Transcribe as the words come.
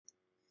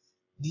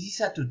This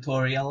is a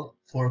tutorial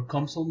for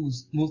COMSOL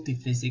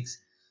multiphysics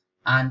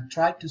and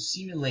try to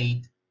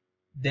simulate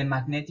the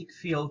magnetic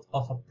field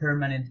of a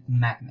permanent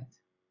magnet.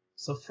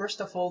 So first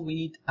of all, we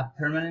need a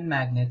permanent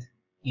magnet.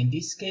 In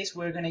this case,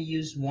 we're going to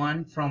use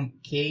one from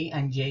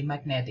K&J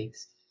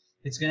Magnetics.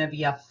 It's going to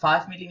be a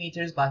 5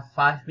 millimeters by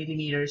 5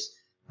 millimeters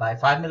by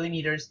 5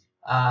 millimeters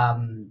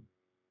an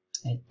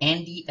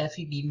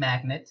ND-FEB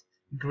magnet,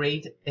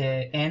 grade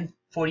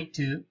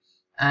N42.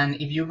 And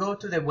if you go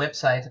to the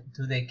website,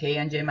 to the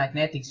K&J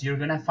Magnetics, you're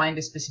going to find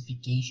the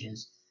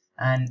specifications.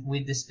 And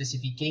with the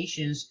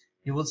specifications,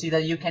 you will see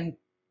that you can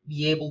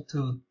be able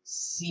to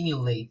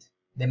simulate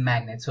the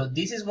magnet. So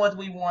this is what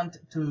we want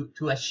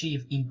to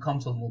achieve in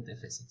COMSOL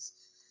multiphysics.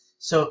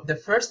 So the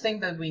first thing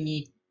that we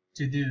need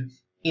to do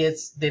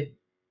is the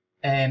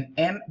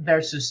M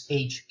versus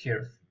H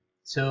curve.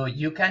 So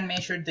you can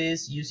measure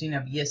this using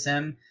a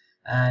VSM,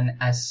 and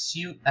as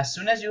soon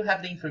as you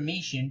have the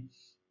information,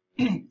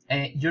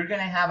 you're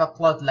gonna have a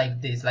plot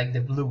like this, like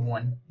the blue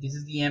one. This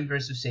is the M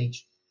versus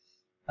H.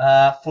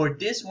 For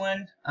this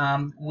one,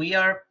 we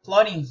are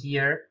plotting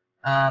here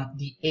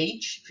the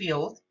H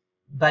field,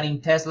 but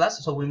in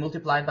Teslas, so we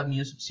multiply it by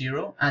mu sub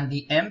 0, and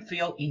the M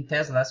field in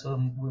Teslas, so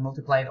we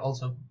multiply it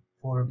also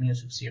for mu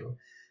sub 0.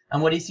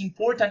 And what is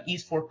important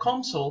is for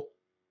COMSOL,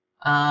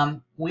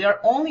 we are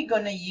only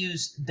going to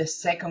use the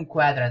second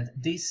quadrant,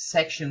 this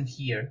section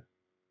here.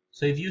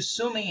 So if you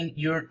zoom in,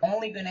 you're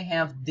only going to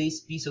have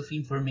this piece of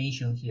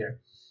information here.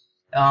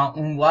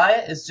 And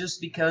why? It's just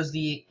because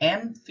the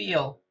M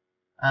field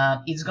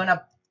is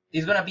gonna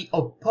be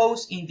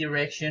opposed in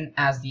direction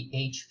as the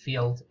H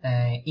field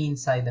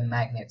inside the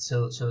magnet.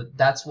 So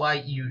that's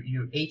why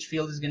your H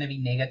field is going to be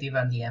negative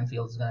and the M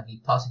field is going to be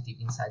positive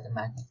inside the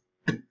magnet.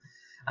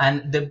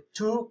 And the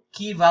two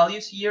key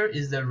values here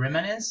is the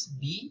remanence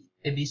B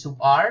sub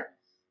R,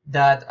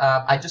 that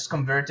I just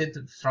converted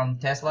from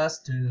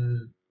Teslas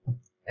to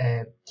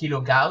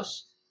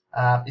kilogauss.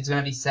 It's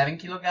going to be 7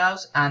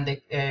 kilogauss, and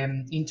the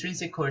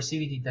intrinsic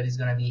coercivity, that is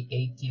going to be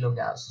 8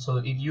 kilogauss. So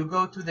if you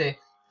go to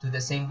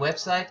the same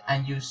website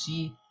and you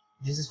see,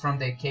 this is from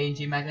the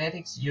K&J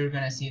Magnetics, you're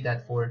going to see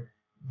that for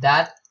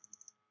that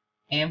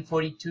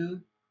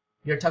M42,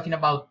 you're talking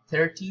about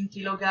 13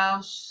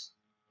 kilogauss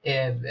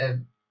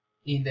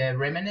in the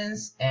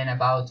remanence and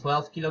about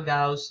 12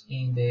 kilogauss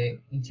in the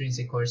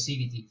intrinsic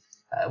coercivity.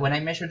 When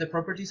I measure the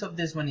properties of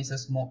this one, is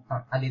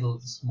a little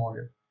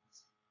smaller.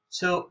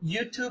 So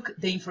you took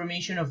the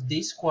information of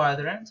this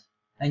quadrant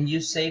and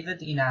you save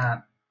it in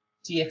a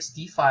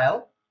TXT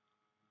file.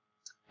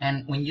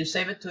 And when you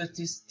save it to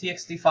this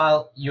TXT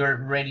file, you're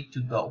ready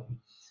to go.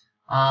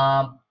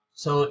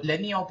 So let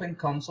me open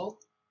COMSOL.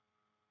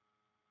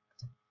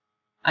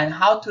 And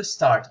how to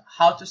start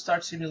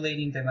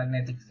simulating the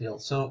magnetic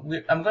field. So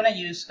I'm going to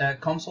use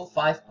COMSOL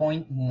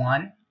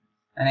 5.1,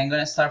 and I'm going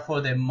to start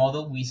for the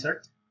model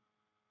wizard.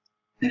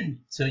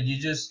 So you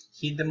just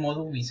hit the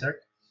model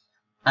wizard,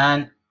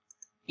 and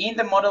in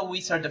the model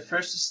wizard, the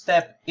first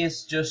step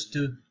is just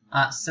to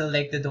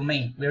select the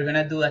domain. We're going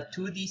to do a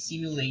 2D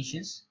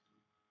simulations.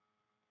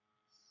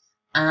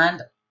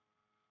 And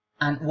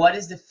what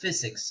is the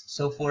physics?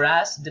 So for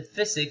us, the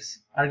physics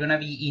are going to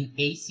be in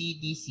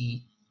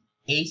AC/DC,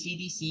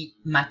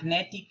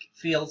 magnetic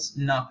fields,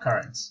 not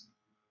currents.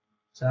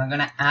 So I'm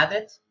going to add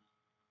it.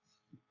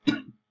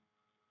 It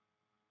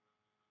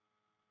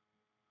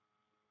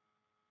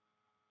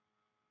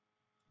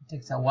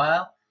takes a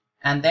while.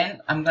 And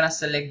then I'm going to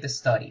select the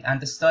study.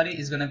 And the study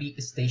is going to be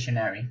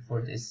stationary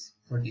for this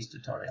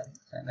tutorial.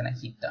 So I'm going to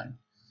hit done.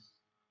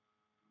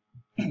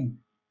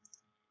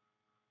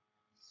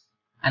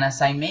 And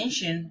as I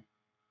mentioned,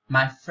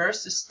 my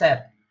first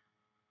step,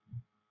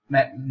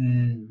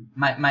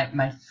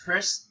 my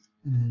first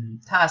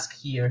task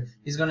here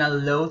is gonna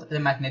load the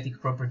magnetic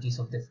properties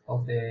of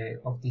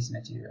this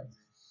material.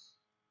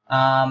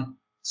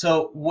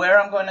 So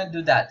where I'm gonna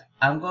do that,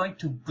 I'm going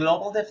to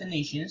global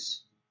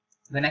definitions.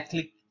 I'm gonna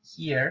click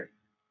here.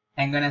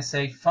 I'm gonna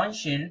say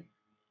function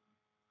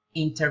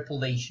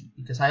interpolation,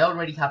 because I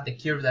already have the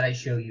curve that I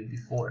showed you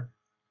before.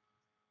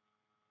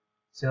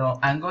 So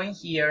I'm going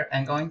here.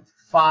 I'm going to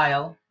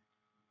file.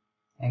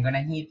 I'm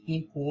gonna hit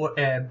import,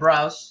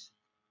 browse.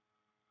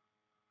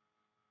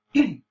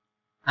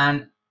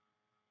 And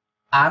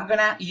I'm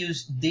gonna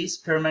use this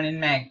permanent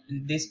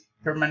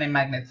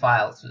magnet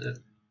file. So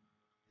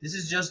this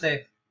is just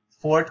the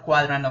fourth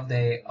quadrant of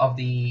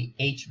the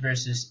H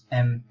versus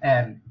M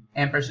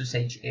versus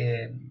H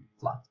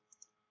plot.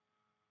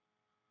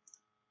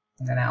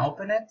 I'm gonna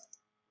open it.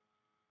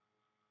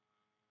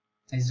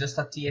 It's just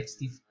a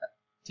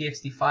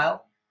TXT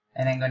file,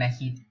 and I'm gonna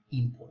hit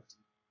import,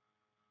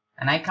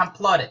 and I can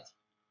plot it,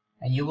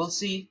 and you will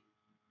see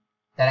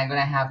that I'm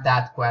gonna have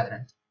that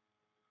quadrant.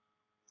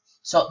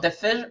 So the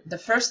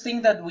first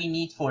thing that we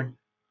need for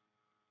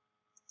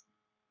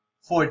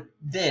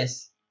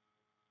this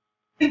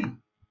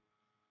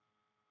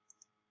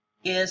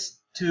is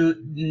to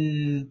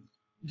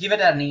give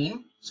it a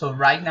name. So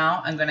right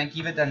now I'm gonna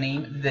give it a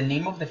name. The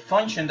name of the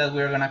function that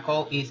we're gonna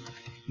call is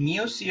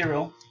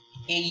mu0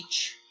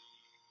 H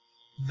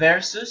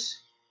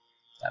versus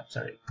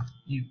sorry,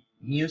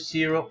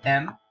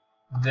 mu0m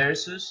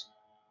versus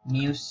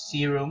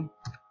mu0h.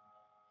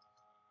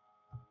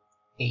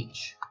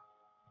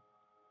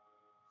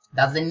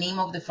 That's the name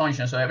of the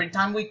function. So every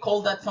time we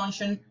call that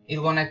function,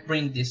 it's gonna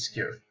bring this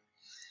curve.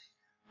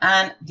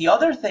 And the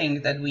other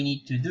thing that we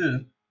need to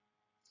do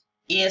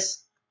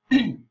is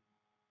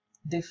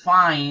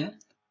define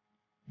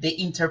the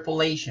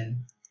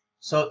interpolation.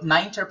 So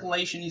my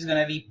interpolation is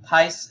gonna be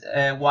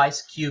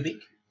piecewise cubic.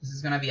 This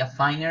is gonna be a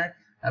finer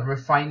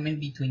refinement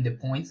between the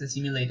points, the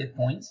simulated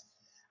points.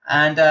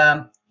 And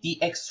the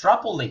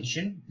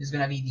extrapolation is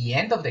gonna be the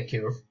end of the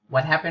curve.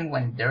 What happened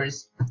when there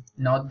is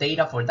no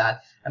data for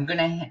that? I'm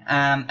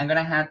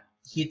gonna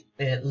hit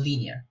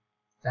linear.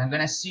 So I'm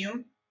gonna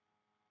assume,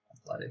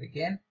 I'll plot it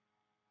again,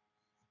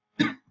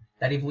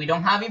 that if we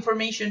don't have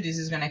information, this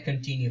is gonna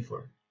continue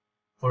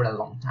for a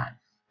long time.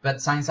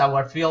 But since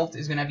our field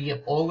is gonna be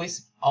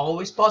always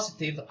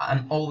positive,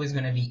 I'm always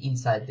gonna be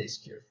inside this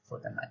curve for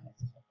the magnet.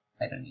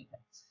 I don't need that.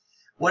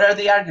 What are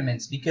the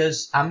arguments?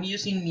 Because I'm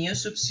using mu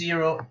sub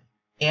 0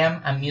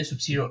 m and mu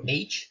sub 0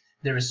 h,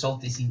 the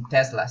result is in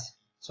Teslas.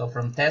 So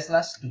from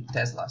Teslas to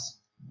Teslas,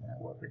 I'm gonna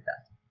work with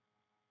that.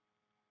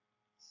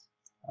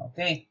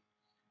 Okay.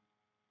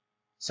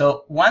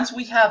 So once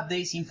we have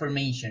this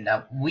information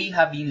that we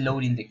have been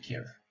loading the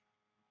curve,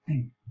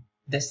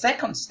 the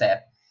second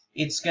step,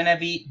 it's gonna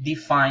be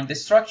define the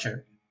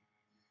structure.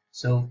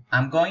 So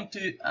I'm going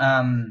to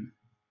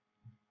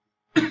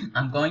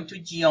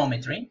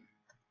geometry.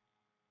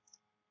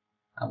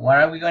 And what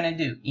are we gonna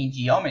do in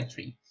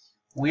geometry?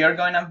 We are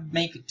gonna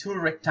make two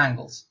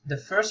rectangles. The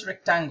first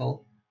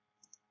rectangle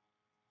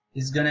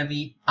is gonna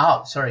be,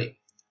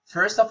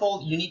 first of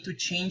all, you need to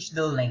change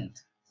the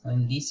length. So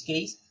in this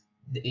case,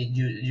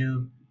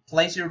 you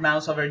place your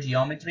mouse over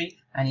geometry,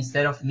 and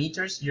instead of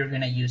meters, you're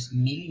gonna use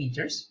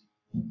millimeters.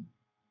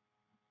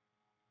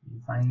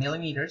 You find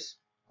millimeters.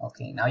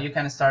 Okay, now you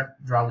can start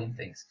drawing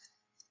things.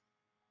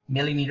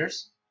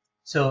 Millimeters.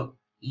 So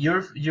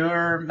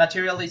your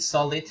material is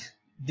solid.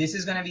 This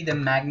is gonna be the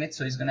magnet,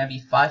 so it's gonna be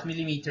 5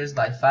 millimeters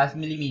by 5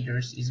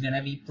 millimeters. It's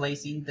gonna be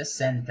placed in the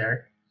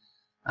center.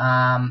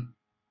 I'm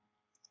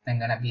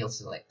gonna be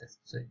selected.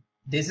 So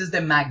this is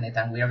the magnet,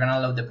 and we are gonna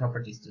load the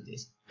properties to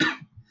this.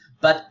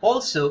 But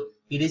also,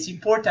 it is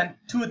important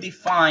to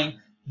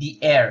define the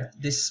air,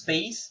 the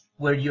space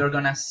where you're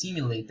gonna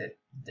simulate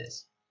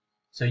this.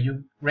 So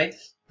you right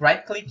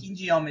click in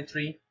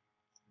geometry,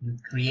 you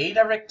create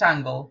a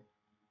rectangle.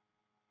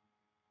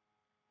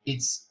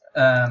 It's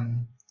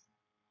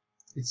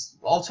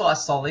also a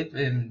solid,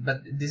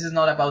 but this is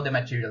not about the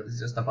material. It's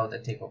just about the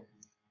table,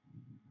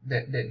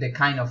 the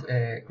kind of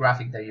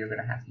graphic that you're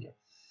gonna have here.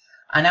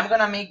 And I'm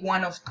gonna make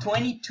one of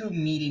 22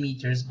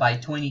 millimeters by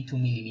 22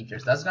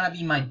 millimeters. That's gonna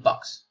be my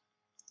box,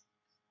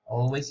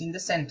 always in the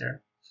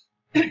center.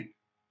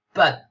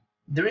 But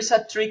there is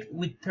a trick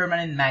with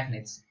permanent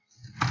magnets.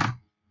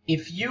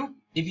 If you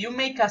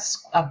make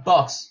a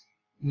box,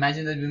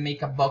 imagine that we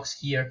make a box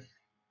here,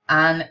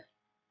 and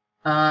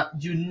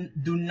you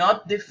do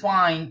not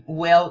define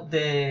well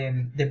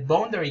the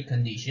boundary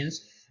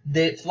conditions,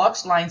 the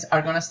flux lines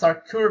are gonna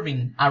start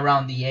curving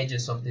around the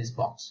edges of this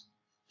box.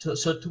 So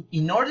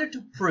in order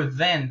to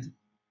prevent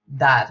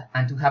that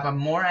and to have a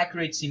more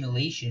accurate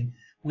simulation,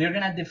 we're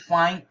gonna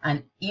define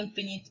an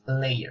infinite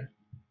layer.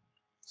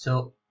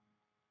 So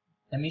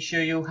let me show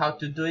you how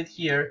to do it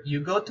here. You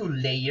go to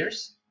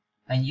layers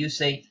and you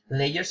say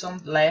layers on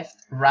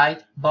left,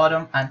 right,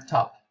 bottom, and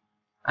top.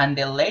 And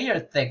the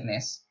layer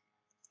thickness,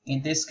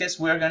 in this case,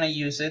 we're gonna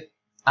use it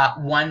at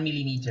 1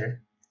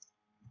 millimeter.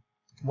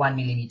 1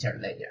 millimeter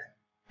layer.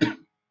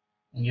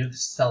 And you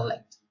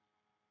select.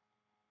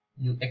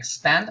 You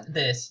expand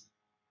this,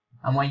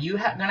 and what you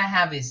gonna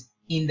have is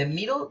in the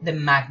middle the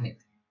magnet.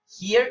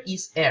 Here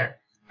is air,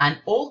 and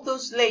all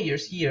those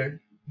layers here,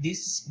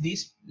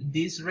 these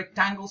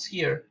rectangles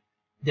here,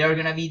 they are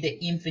gonna be the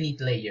infinite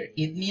layer.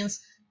 It means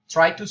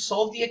try to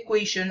solve the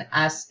equation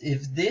as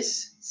if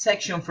this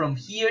section from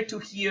here to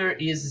here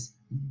is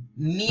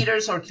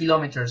meters or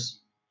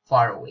kilometers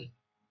far away.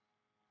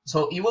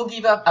 So it will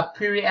give a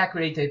pretty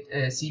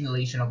accurate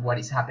simulation of what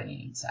is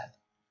happening inside.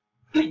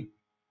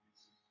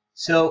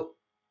 So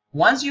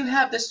once you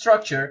have the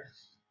structure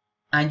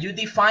and you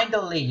define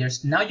the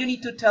layers, now you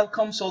need to tell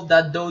COMSOL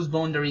that those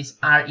boundaries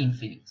are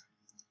infinite.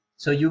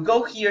 So you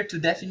go here to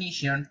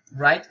definition,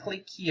 right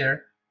click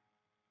here,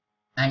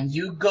 and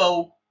you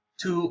go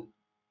to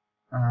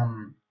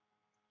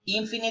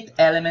infinite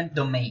element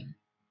domain.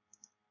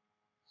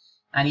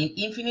 And in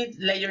infinite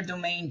layer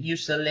domain, you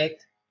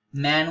select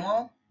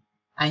manual,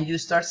 and you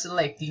start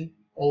selecting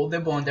all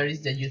the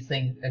boundaries that you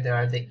think that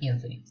are the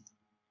infinite.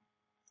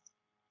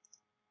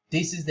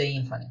 This is the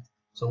infinite.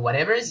 So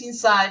whatever is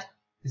inside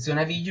is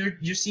gonna be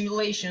your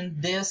simulation.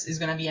 This is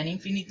gonna be an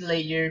infinite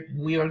layer.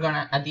 We are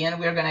gonna, at the end,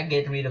 we are gonna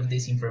get rid of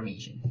this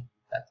information.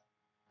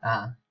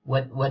 But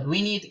what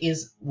we need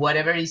is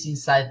whatever is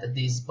inside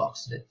this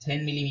box, the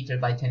 10 millimeter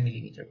by 10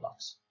 millimeter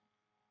box.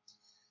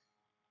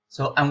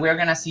 So, and we're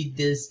gonna see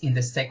this in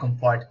the second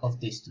part of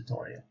this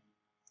tutorial.